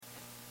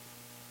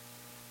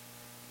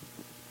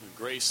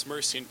Grace,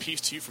 mercy, and peace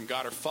to you from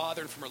God our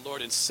Father and from our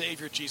Lord and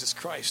Savior Jesus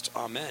Christ.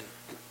 Amen.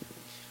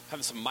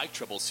 Having some mic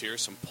troubles here,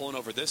 so I'm pulling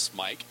over this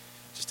mic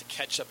just to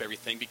catch up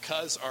everything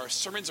because our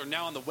sermons are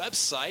now on the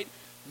website,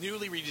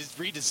 newly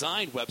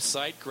redesigned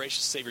website,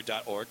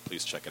 gracioussavior.org.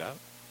 Please check it out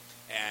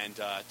and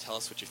tell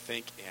us what you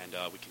think, and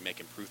we can make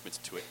improvements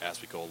to it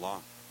as we go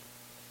along.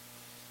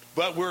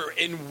 But we're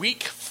in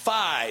week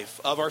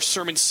 5 of our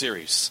sermon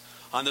series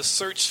on the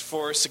search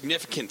for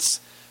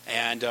significance.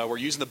 And we're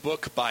using the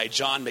book by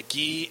John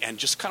McGee and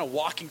just kind of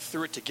walking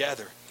through it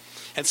together.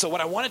 And so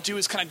what I want to do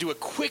is kind of do a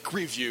quick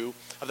review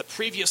of the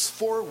previous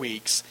 4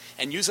 weeks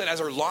and use that as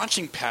our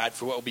launching pad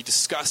for what we'll be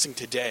discussing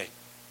today.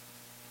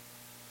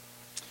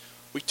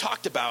 We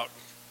talked about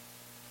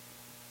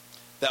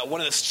that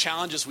one of the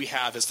challenges we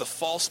have is the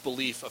false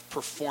belief of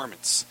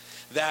performance,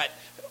 that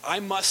I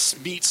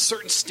must meet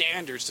certain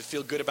standards to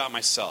feel good about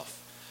myself.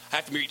 I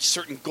have to meet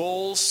certain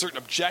goals, certain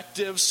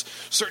objectives,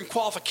 certain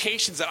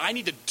qualifications that I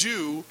need to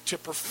do to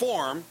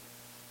perform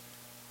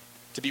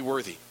to be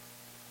worthy.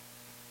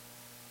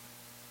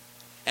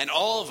 And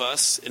all of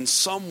us, in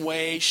some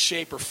way,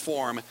 shape, or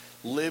form,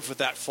 live with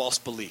that false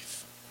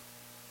belief.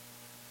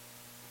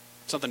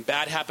 Something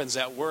bad happens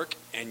at work,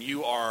 and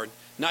you are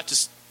not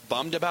just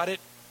bummed about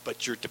it,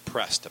 but you're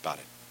depressed about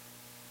it.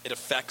 It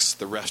affects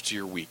the rest of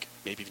your week,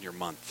 maybe even your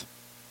month,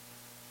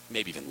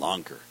 maybe even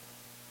longer.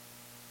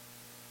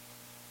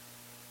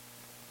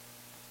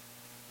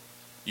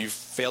 You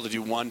fail to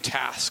do one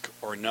task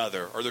or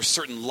another, or there's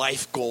certain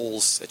life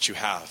goals that you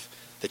have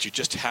that you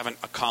just haven't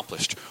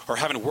accomplished or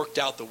haven't worked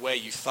out the way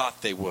you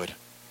thought they would.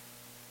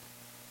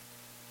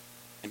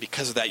 And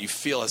because of that, you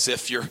feel as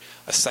if you're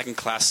a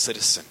second-class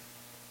citizen.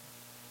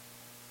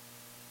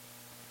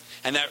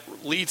 And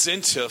that leads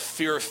into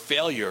fear of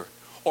failure,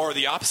 or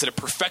the opposite of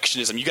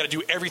perfectionism. You got to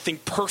do everything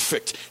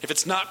perfect. If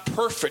it's not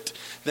perfect,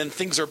 then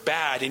things are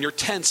bad, and you're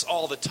tense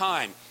all the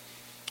time.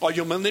 Or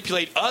you'll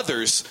manipulate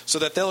others so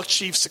that they'll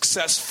achieve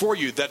success for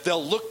you, that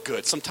they'll look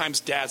good.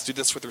 Sometimes dads do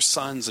this with their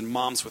sons and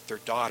moms with their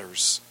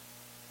daughters.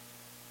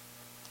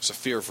 There's a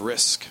fear of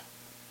risk.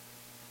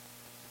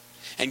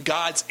 And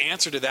God's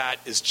answer to that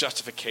is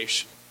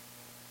justification.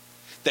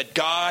 That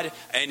God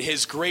and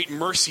His great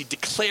mercy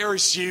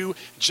declares you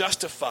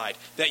justified.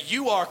 That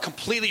you are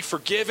completely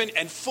forgiven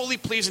and fully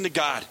pleasing to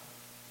God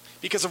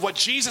because of what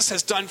Jesus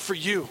has done for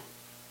you.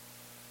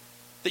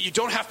 That you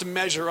don't have to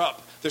measure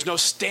up. There's no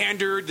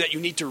standard that you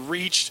need to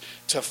reach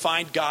to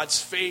find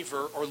God's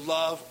favor or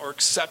love or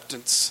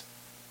acceptance.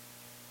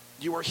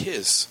 You are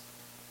His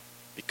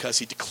because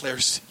He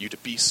declares you to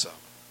be so.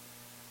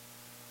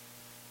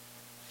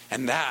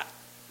 And that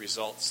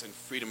results in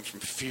freedom from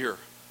fear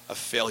of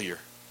failure,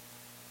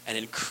 an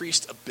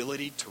increased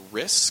ability to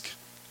risk,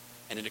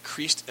 and an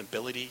increased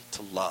ability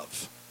to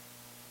love.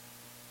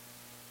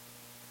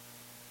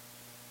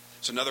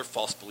 There's another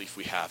false belief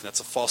we have, and that's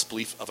a false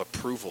belief of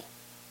approval.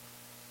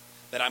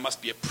 That I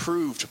must be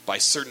approved by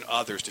certain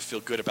others to feel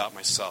good about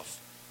myself.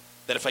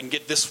 That if I can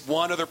get this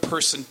one other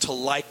person to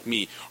like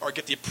me, or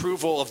get the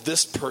approval of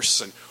this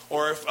person,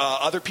 or if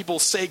other people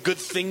say good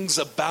things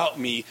about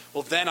me,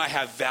 well, then I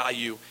have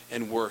value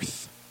and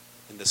worth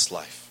in this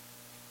life.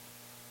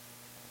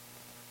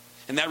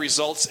 And that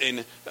results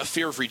in a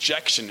fear of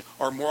rejection,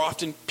 or more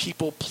often,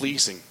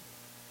 people-pleasing.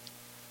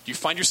 Do you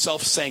find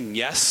yourself saying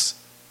yes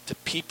to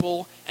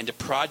people and to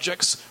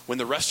projects when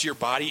the rest of your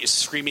body is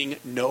screaming,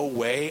 no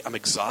way, I'm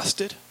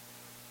exhausted?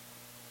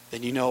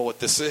 Then you know what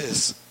this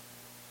is.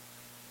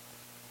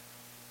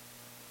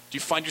 Do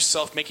you find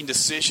yourself making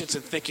decisions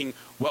and thinking,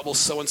 what will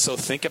so-and-so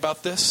think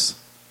about this?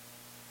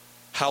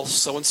 How will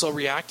so-and-so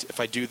react if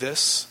I do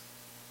this?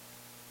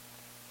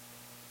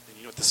 Then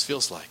you know what this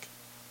feels like.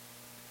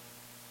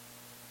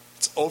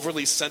 It's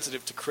overly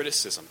sensitive to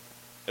criticism.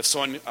 If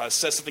someone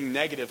says something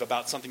negative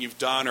about something you've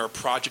done or a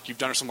project you've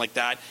done or something like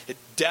that, it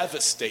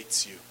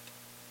devastates you.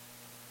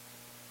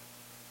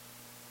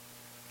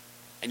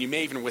 And you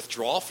may even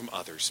withdraw from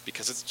others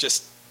because it's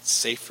just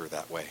safer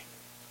that way.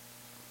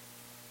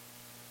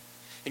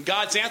 And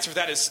God's answer to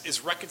that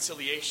is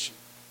reconciliation.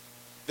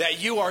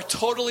 That you are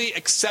totally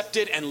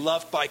accepted and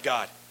loved by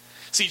God.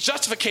 See,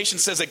 justification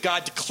says that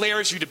God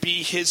declares you to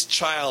be His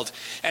child.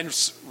 And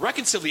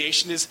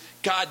reconciliation is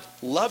God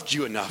loved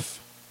you enough.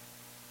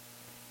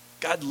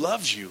 God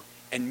loves you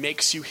and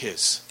makes you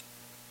His.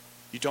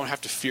 You don't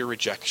have to fear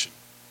rejection.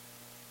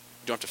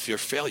 You don't have to fear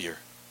failure.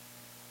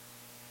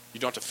 You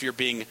don't have to fear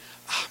being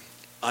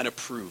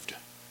unapproved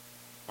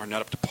or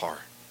not up to par.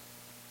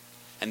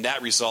 And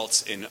that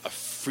results in a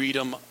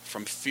freedom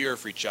from fear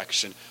of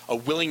rejection, a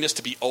willingness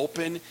to be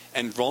open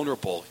and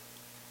vulnerable,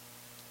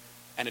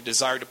 and a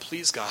desire to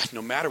please God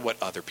no matter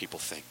what other people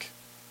think.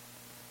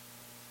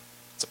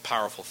 It's a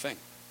powerful thing.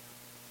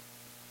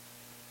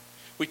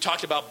 We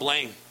talked about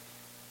blame.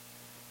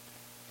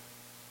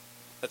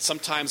 That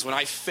sometimes when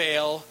I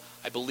fail,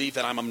 I believe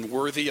that I'm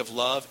unworthy of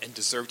love and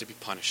deserve to be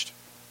punished.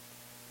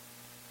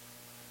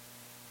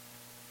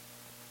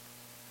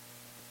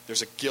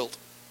 There's a guilt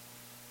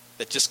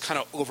that just kind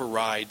of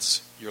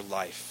overrides your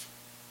life.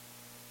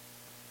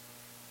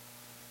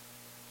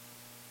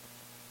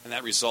 And And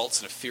that results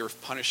in a fear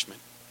of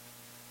punishment.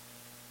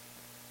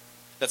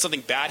 That something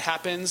bad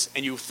happens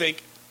and you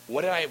think,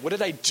 what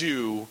did I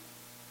do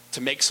to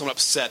make someone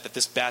upset that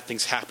this bad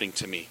thing's happening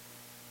to me?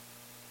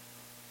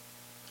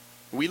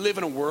 We live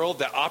in a world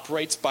that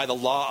operates by the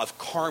law of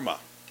karma.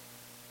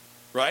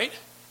 Right?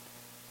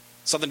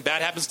 Something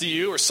bad happens to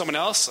you or someone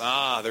else,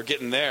 they're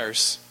getting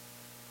theirs.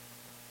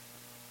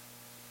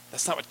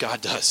 That's not what God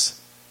does.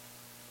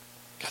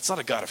 God's not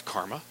a God of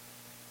karma.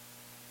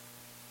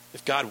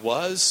 If God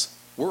was,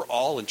 we're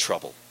all in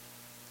trouble.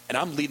 And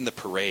I'm leading the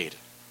parade.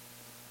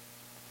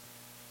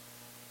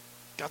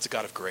 God's a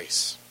God of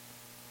grace.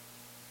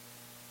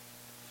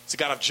 He's a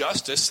God of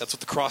justice. That's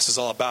what the cross is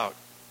all about.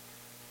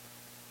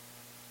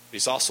 But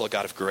he's also a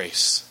God of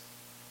grace.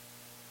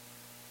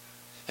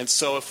 And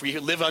so if we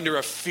live under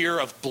a fear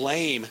of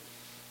blame,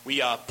 we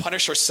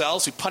punish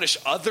ourselves, we punish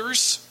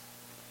others,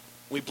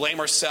 we blame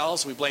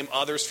ourselves, we blame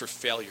others for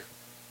failure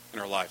in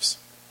our lives.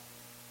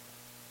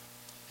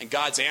 And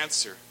God's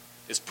answer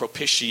is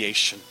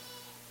propitiation.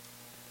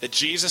 That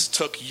Jesus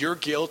took your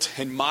guilt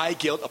and my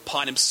guilt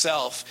upon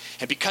himself.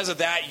 And because of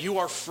that, you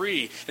are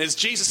free. And as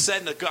Jesus said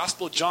in the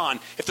Gospel of John,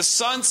 if the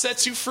Son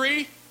sets you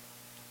free,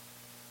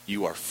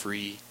 you are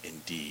free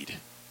indeed.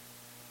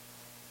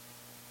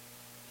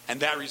 And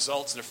that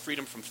results in a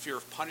freedom from fear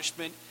of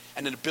punishment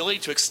and an ability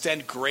to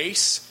extend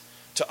grace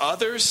to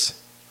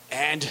others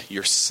and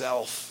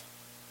yourself.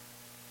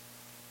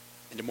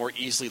 And to more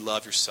easily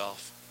love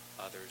yourself,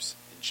 others,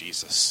 and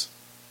Jesus.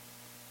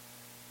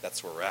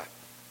 That's where we're at.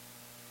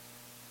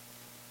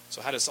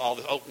 So how does all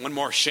this... Oh, one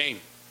more. Shame.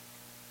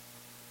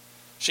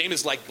 Shame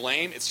is like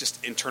blame. It's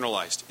just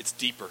internalized. It's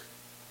deeper.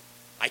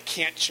 I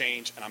can't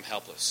change and I'm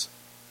helpless.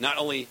 Not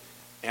only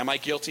am I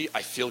guilty,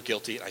 I feel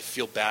guilty. I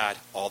feel bad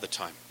all the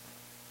time.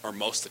 Or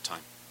most of the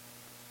time.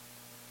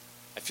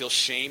 I feel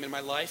shame in my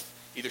life.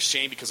 Either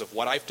shame because of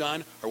what I've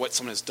done or what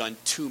someone has done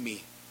to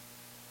me.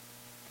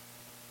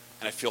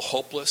 And I feel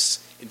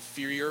hopeless,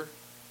 inferior,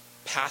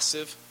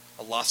 passive,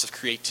 a loss of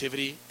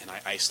creativity, and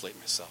I isolate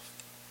myself.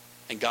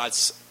 And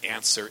God's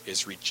answer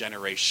is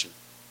regeneration.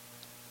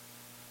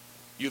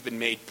 You've been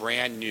made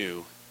brand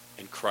new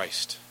in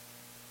Christ.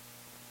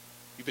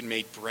 You've been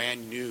made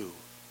brand new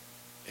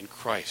in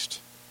Christ.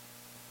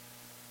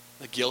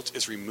 The guilt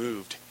is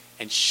removed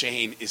and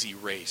shame is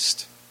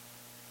erased.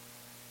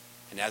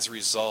 And as a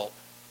result,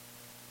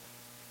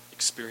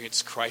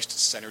 experience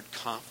Christ-centered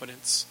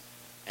confidence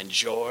and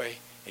joy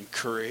and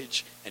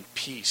courage and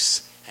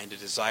peace and a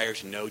desire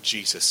to know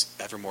Jesus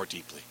ever more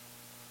deeply.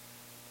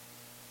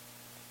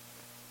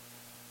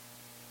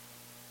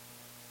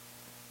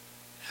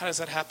 How does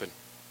that happen?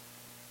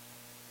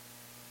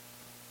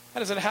 How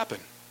does that happen?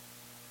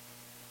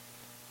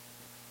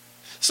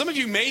 Some of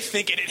you may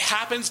think it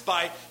happens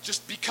by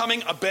just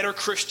becoming a better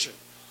Christian.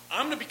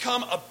 I'm going to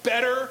become a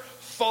better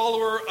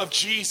follower of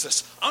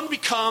Jesus. I'm going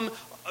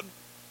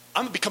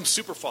to become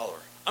super follower.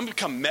 I'm going to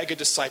become mega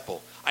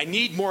disciple. I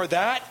need more of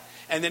that.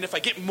 And then if I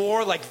get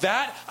more like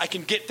that, I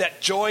can get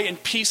that joy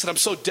and peace that I'm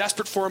so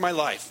desperate for in my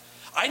life.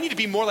 I need to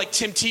be more like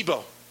Tim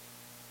Tebow.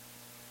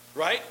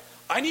 Right?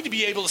 I need to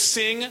be able to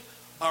sing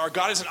Our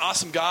God is an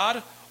Awesome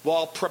God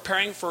while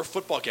preparing for a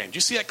football game. Do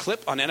you see that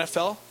clip on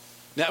NFL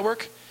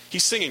Network?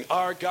 He's singing,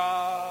 Our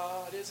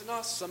God is an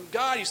Awesome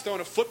God. He's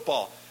throwing a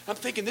football. I'm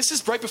thinking, this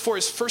is right before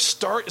his first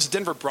start as a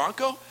Denver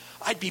Bronco.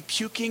 I'd be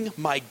puking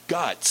my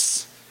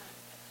guts.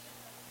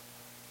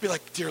 Be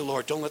like, dear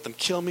Lord, don't let them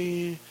kill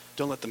me.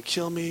 Don't let them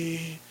kill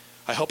me.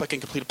 I hope I can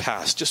complete a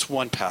pass. Just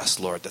one pass,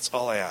 Lord. That's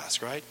all I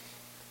ask, right?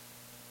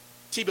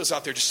 Tebow's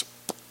out there just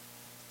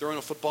throwing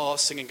a football,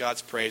 singing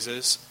God's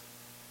praises.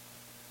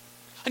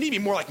 I need to be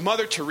more like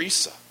Mother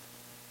Teresa.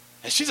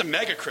 And she's a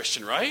mega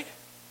Christian, right?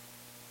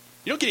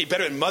 You don't get any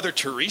better than Mother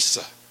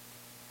Teresa.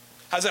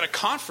 I was at a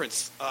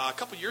conference a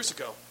couple years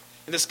ago,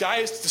 and this guy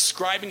is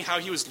describing how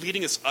he was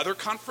leading this other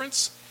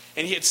conference,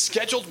 and he had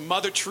scheduled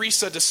Mother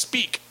Teresa to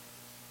speak.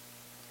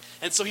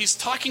 And so he's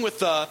talking with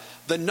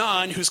the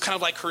nun who's kind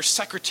of like her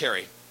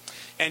secretary.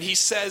 And he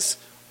says,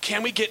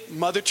 can we get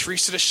Mother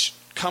Teresa to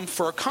come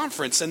for a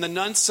conference? And the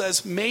nun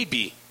says,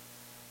 maybe.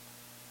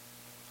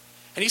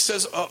 And he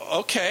says,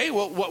 okay,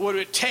 well, what would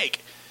it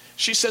take?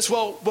 She says,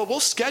 well,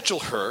 we'll schedule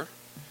her.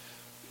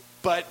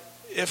 But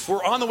if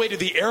we're on the way to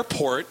the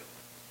airport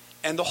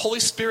and the Holy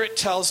Spirit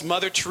tells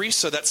Mother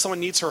Teresa that someone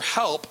needs her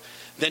help,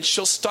 then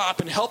she'll stop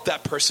and help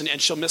that person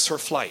and she'll miss her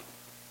flight.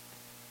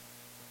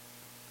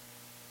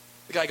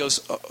 The guy goes,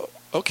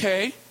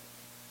 okay.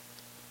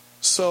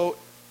 So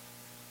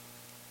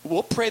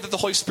we'll pray that the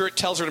Holy Spirit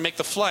tells her to make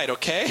the flight,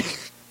 okay?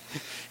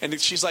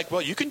 And she's like,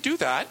 well, you can do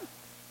that.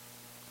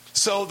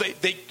 So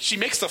she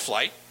makes the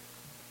flight.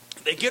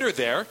 They get her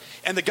there.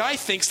 And the guy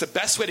thinks the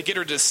best way to get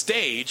her to the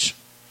stage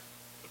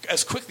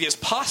as quickly as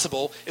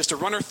possible is to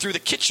run her through the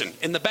kitchen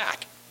in the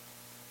back.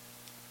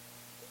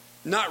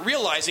 Not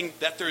realizing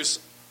that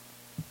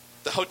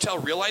the hotel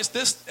realized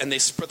this, and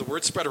the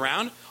word spread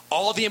around.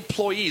 All the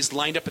employees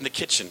lined up in the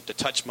kitchen to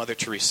touch Mother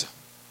Teresa.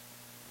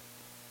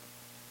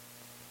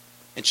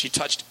 And she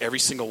touched every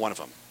single one of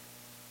them.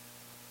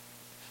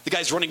 The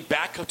guy's running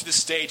back up to the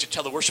stage to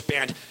tell the worship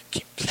band,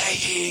 keep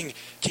playing,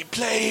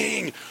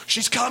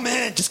 she's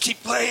coming, just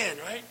keep playing,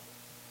 right?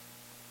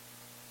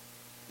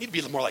 You need to be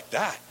a little more like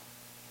that.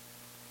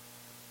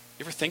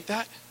 You ever think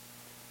that?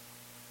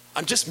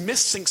 I'm just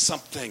missing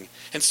something,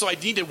 and so I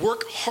need to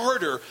work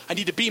harder. I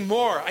need to be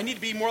more. I need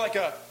to be more like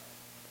a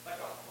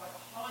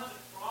Hans and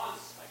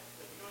Franz type of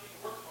thing. You don't need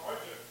to work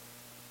harder.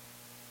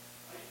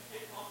 I need to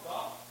get pumped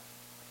up.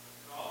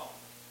 No.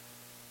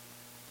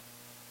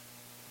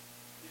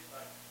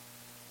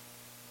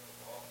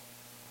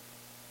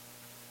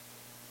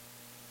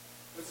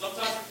 But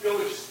sometimes we feel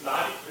we're just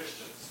flabby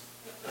Christians.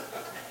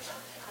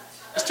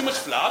 There's too much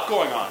flab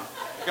going on.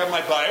 I got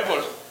my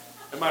Bible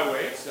and my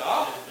weights,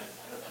 yeah?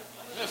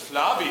 Yeah,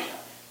 flabby.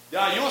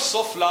 Yeah, you are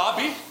so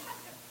flabby.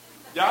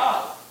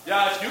 Yeah,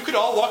 if you could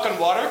all walk on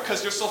water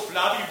because you're so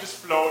flabby, you just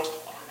float.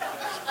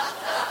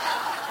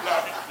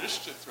 Flabby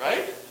Christians,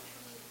 right?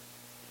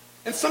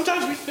 And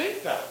sometimes we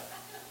think that.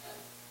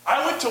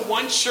 I went to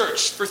one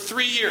church for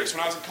 3 years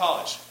when I was in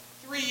college.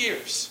 3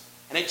 years.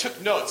 And I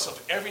took notes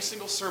of every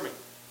single sermon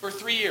for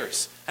 3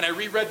 years. And I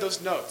reread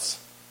those notes.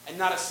 And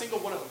not a single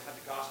one of them had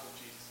the gospel of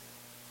Jesus.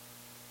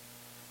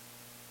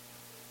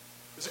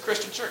 It was a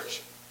Christian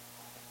church.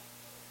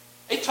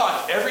 They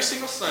taught every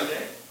single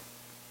Sunday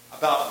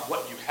about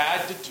what you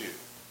had to do.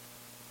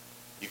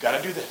 You got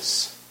to do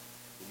this.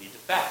 You need to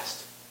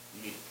fast.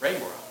 You need to pray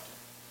more often.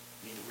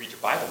 You need to read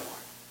your Bible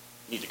more.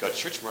 You need to go to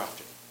church more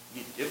often.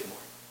 You need to give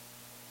more.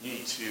 You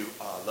need to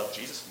love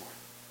Jesus more.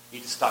 You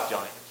need to stop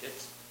yelling at your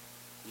kids.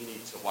 You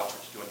need to watch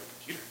what you do on your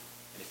computer.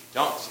 And if you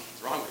don't,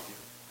 something's wrong with you.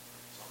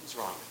 Something's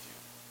wrong with you.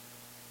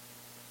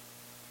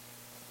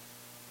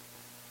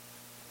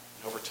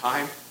 And over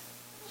time,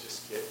 you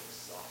just get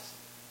exhausted.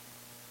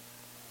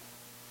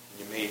 And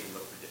you may even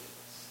look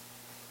ridiculous.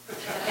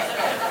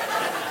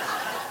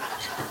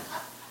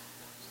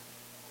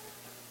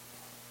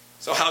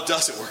 So how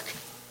does it work?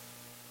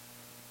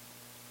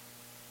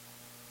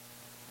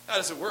 How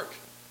does it work?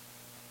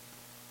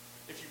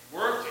 If you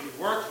work and you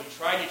work and you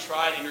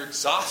try and you're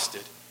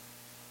exhausted,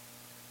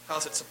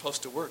 how's it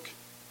supposed to work?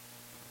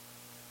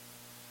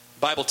 The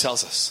Bible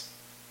tells us.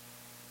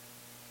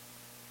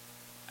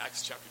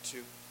 Acts chapter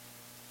 2.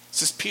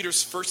 This is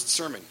Peter's first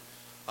sermon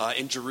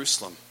in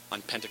Jerusalem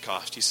on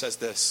Pentecost. He says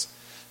this,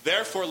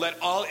 "Therefore let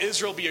all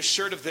Israel be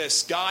assured of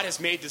this, God has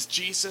made this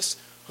Jesus,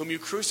 whom you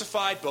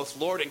crucified, both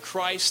Lord and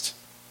Christ."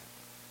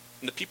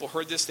 And the people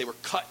heard this, they were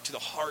cut to the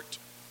heart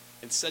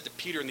and said to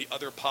Peter and the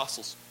other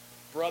apostles,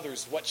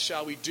 "Brothers, what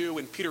shall we do?"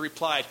 And Peter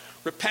replied,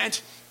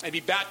 "Repent and be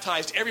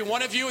baptized, every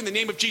one of you, in the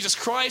name of Jesus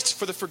Christ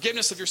for the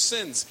forgiveness of your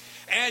sins,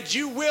 and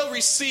you will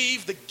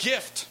receive the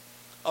gift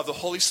of the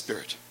Holy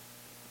Spirit."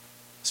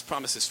 This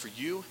promise is for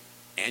you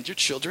and your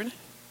children,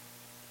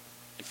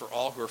 and for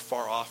all who are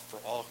far off, for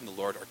all whom the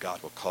Lord our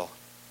God will call.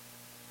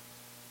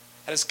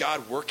 How does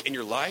God work in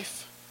your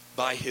life?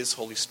 By His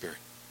Holy Spirit.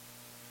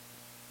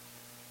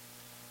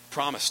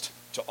 Promised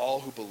to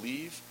all who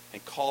believe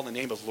and call in the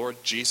name of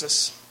Lord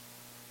Jesus,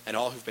 and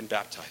all who've been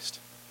baptized.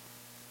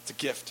 It's a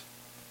gift.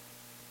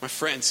 My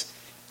friends,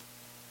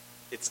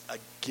 it's a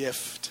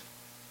gift.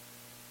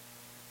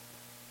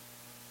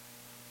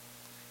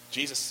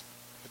 Jesus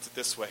puts it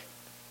this way.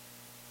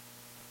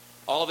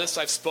 "All this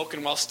I've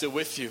spoken while still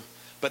with you,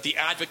 but the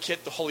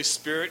Advocate, the Holy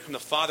Spirit, whom the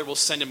Father will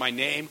send in my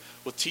name,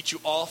 will teach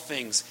you all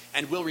things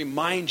and will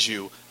remind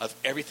you of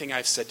everything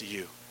I've said to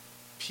you.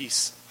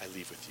 Peace I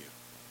leave with you.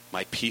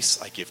 My peace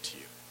I give to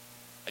you.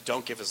 I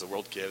don't give as the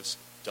world gives.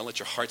 Don't let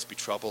your hearts be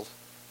troubled,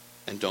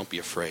 and don't be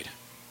afraid."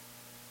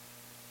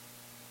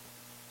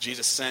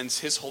 Jesus sends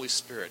His Holy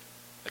Spirit,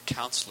 a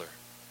counselor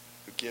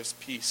who gives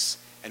peace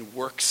and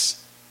works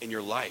in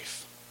your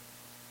life.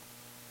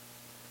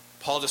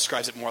 Paul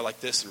describes it more like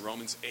this in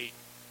Romans 8.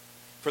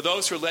 "For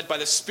those who are led by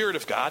the Spirit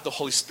of God," the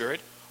Holy Spirit,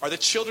 "are the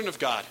children of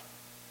God.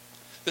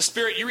 The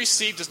Spirit you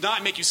received does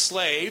not make you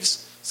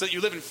slaves so that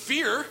you live in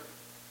fear.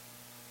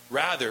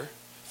 Rather,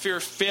 fear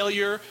of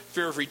failure,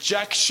 fear of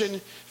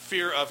rejection,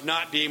 fear of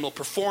not being able to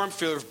perform,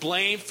 fear of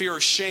blame, fear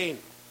of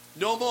shame.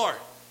 No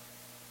more.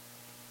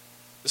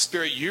 The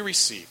Spirit you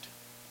received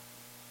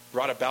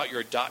brought about your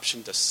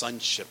adoption to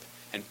sonship,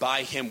 and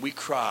by Him we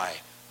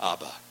cry,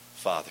 Abba,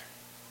 Father."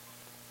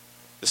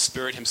 The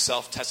Spirit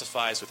Himself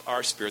testifies with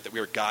our spirit that we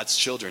are God's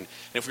children.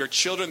 And if we are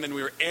children, then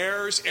we are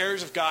heirs,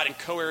 heirs of God, and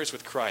co-heirs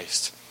with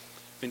Christ.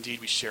 If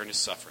indeed we share in His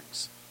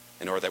sufferings,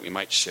 in order that we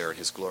might share in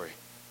His glory.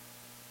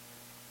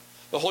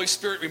 The Holy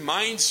Spirit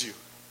reminds you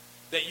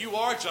that you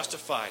are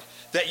justified,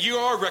 that you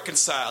are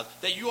reconciled,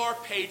 that you are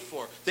paid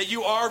for, that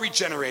you are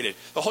regenerated.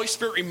 The Holy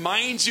Spirit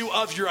reminds you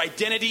of your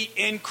identity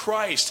in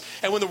Christ.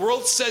 And when the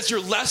world says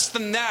you're less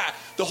than that,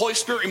 the Holy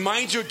Spirit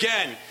reminds you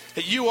again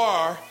that you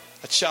are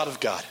a child of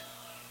God.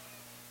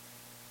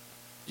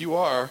 You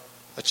are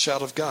a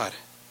child of God.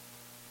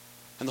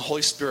 And the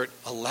Holy Spirit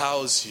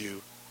allows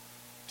you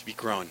to be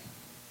grown.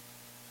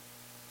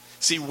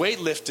 See,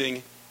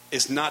 weightlifting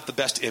is not the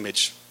best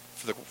image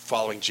for the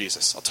following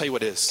Jesus. I'll tell you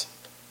what is.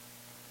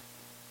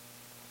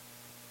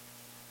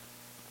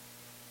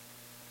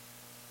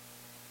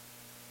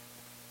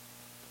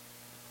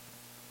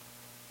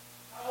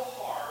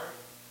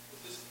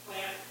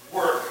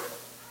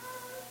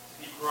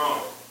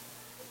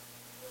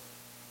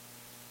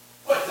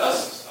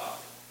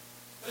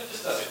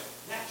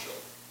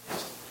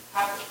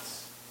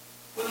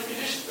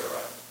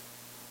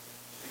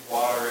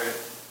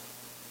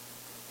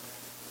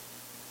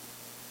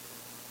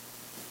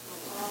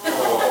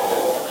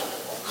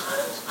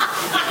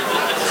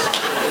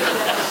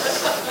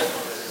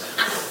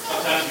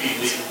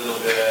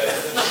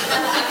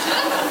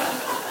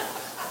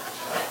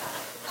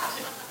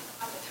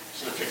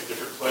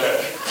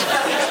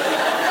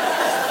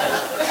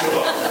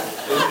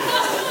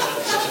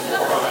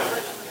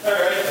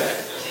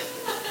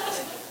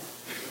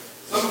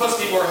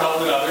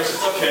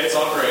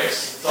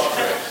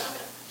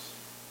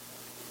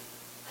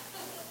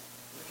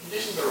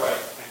 Conditions are right.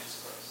 Thank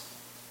Jesus Christ.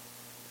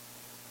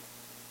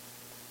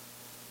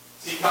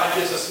 See, God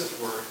gives us His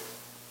Word.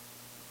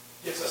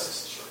 He gives us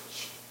His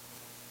church.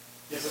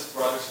 He gives us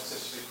brothers and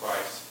sisters in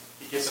Christ.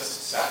 He gives us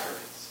His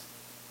sacraments.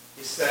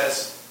 He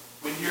says,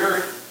 when you're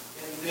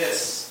in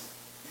this,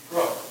 you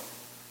grow.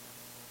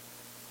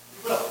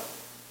 You will.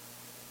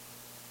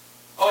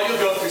 Oh, you'll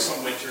go through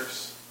some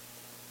winters.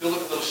 You'll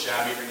look a little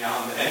shabby every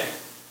now and then.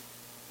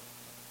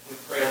 We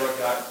pray, Lord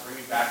God, bring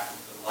me back to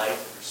the light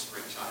of your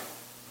springtime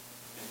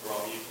and grow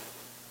me again.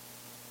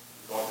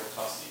 Go through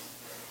tough seasons.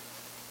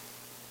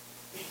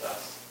 He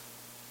does.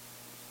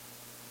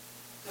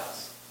 He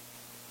does.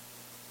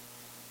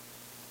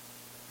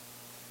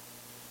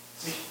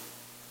 See,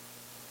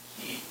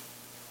 key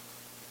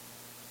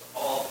to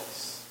all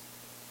this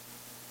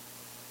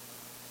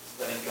is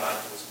letting God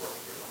do His work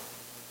in your life.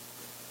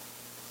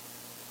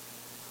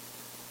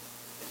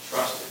 And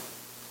trusting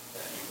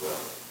that He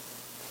will,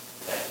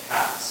 that He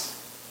has,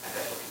 and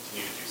that He'll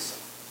continue to do so.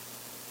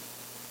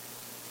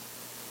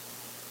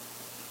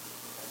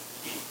 That's the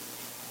key.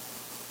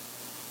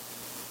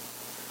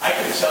 I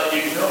can tell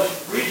you, if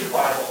you read the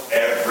Bible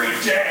every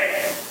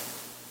day,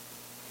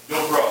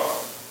 you'll grow.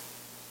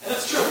 And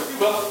that's true. You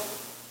will.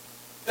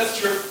 That's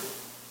true.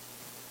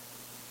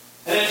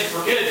 And then if you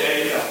forget a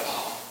day, you go,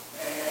 oh,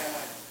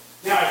 man.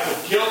 Now I feel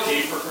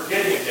guilty for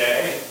forgetting a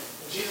day.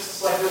 And Jesus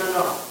is like,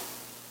 no.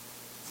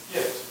 It's a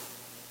gift.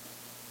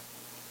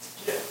 It's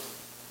a gift.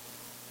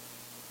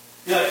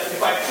 You're like,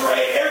 if I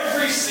pray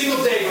every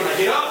single day when I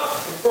get up,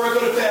 before I go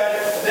to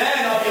bed,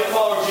 then I'll be a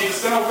follower of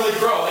Jesus, then I'll really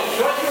grow. And you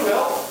know what? You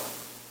will.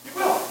 You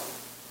will.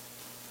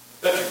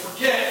 But if you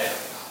forget,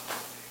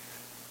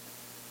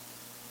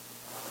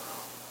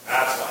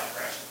 that's why I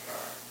crashed the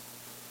car.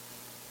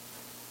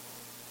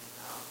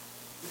 No.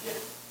 Forget.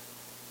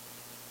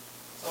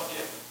 It's all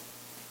gift.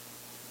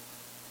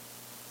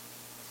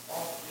 It's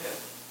all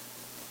gift.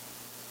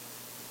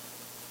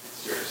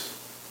 It's yours.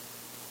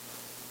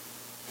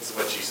 This is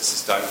what Jesus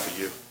has done for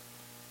you.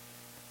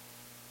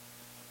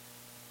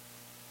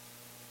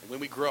 And when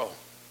we grow,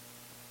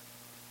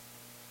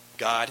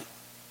 God,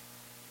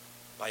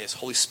 by His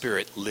Holy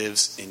Spirit,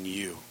 lives in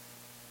you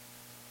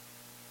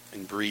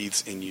and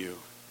breathes in you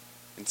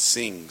and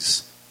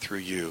sings through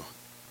you.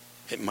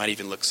 It might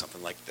even look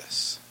something like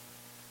this.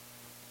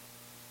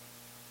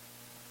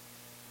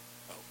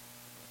 Oh,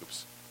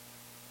 oops.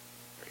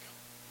 There you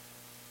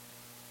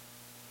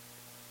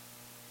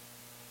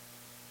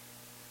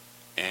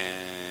go.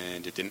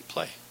 And it didn't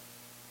play.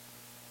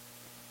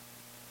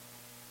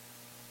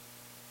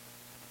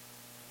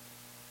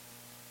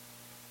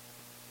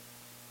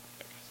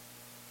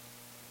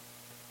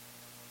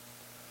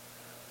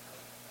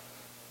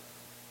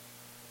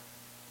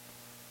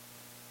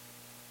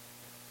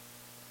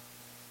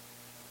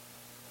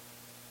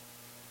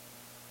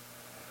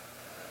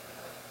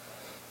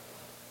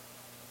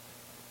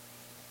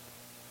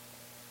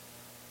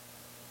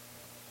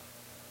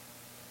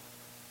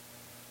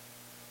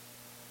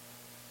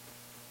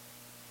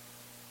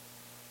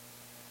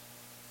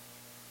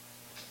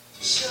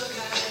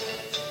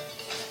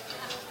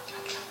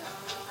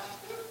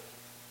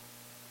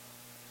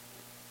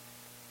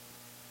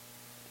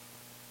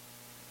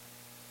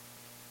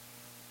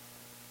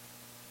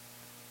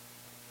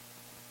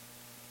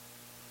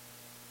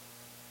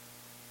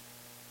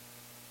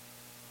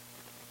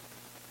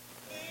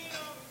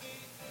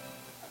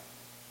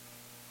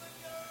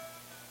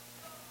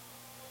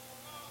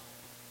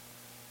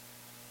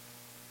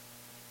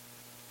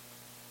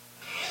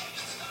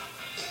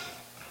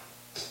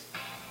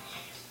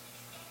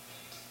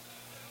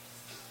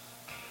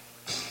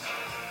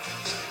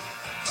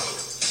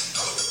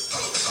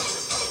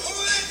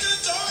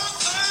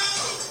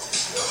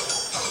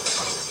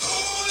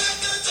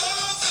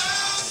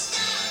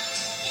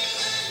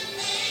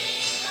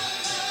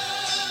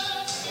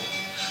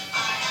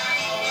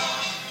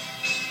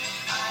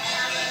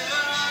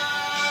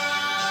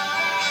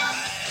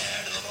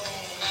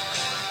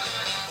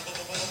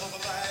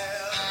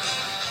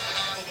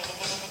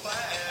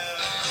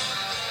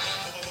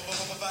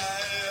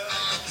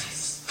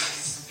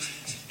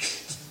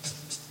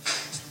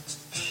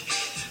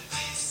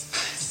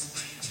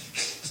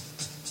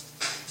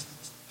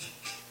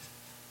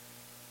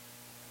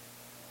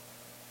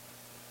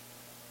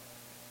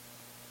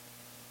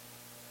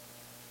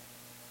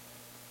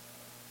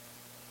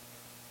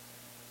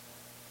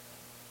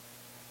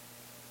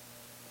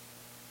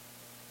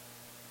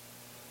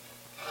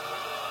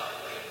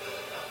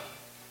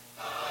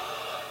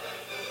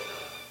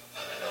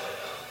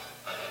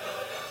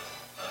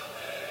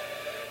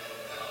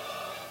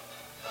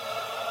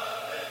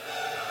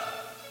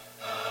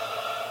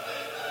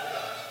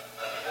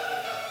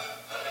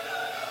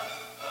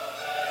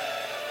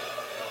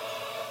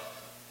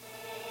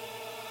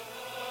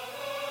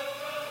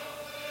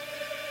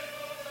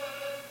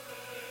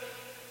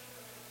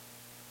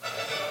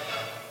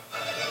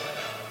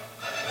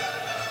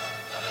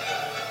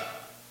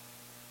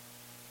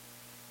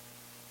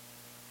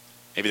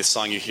 Maybe the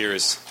song you hear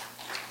is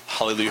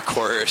Hallelujah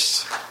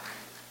Chorus.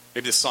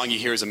 Maybe the song you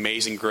hear is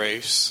Amazing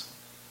Grace.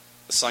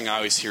 The song I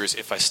always hear is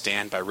If I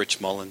Stand by Rich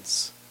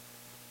Mullins.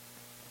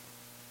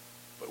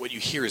 But what you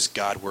hear is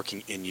God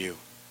working in you.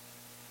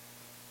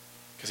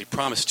 Because he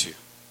promised to.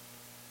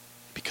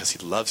 Because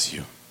he loves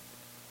you.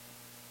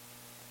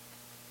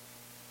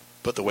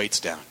 Put the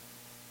weights down.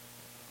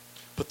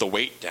 Put the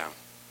weight down.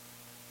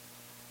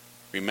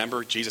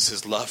 Remember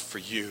Jesus' love for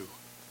you.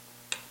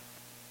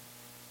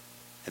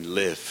 And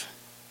live.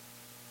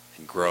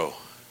 And grow.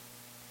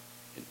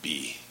 And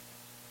be.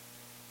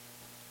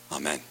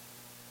 Amen.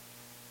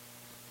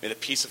 May the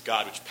peace of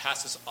God, which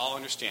passes all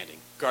understanding,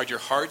 guard your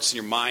hearts and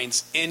your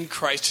minds in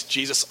Christ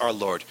Jesus our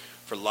Lord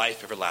for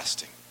life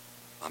everlasting.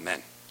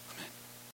 Amen.